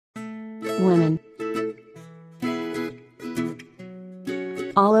women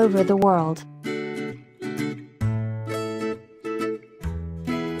all over the world.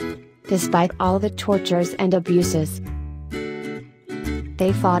 Despite all the tortures and abuses,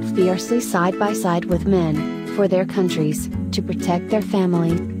 they fought fiercely side by side with men, for their countries, to protect their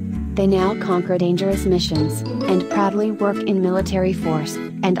families. They now conquer dangerous missions, and proudly work in military force,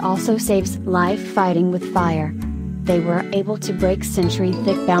 and also saves life fighting with fire. They were able to break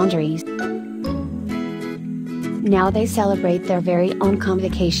century-thick boundaries. Now they celebrate their very own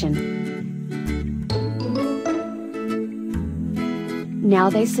convocation.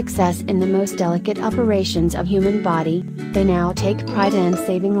 Now they success in the most delicate operations of human body. They now take pride in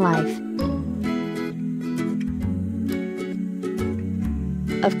saving life.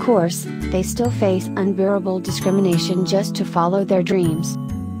 Of course, they still face unbearable discrimination just to follow their dreams.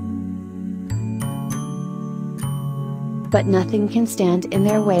 But nothing can stand in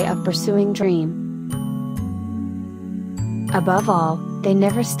their way of pursuing dream. Above all, they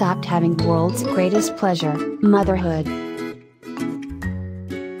never stopped having the world's greatest pleasure, motherhood,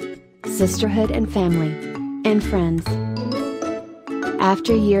 sisterhood and family, and friends.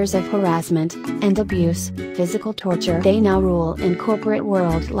 After years of harassment, and abuse, physical torture, they now rule in corporate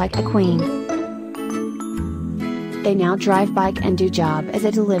world like a queen. They now drive bike and do job as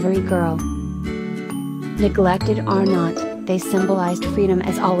a delivery girl. Neglected or not, they symbolized freedom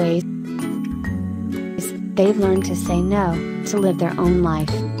as always. They've learned to say no, to live their own life.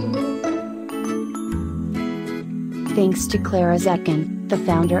 Thanks to Clara Zetkin, the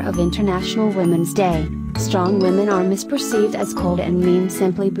founder of International Women's Day, strong women are misperceived as cold and mean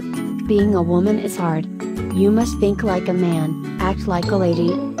simply being a woman is hard. You must think like a man, act like a lady,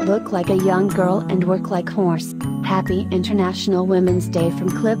 look like a young girl and work like horse. Happy International Women's Day from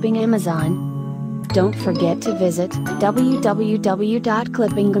Clipping Amazon. Don't forget to visit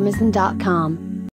www.clippingamazon.com.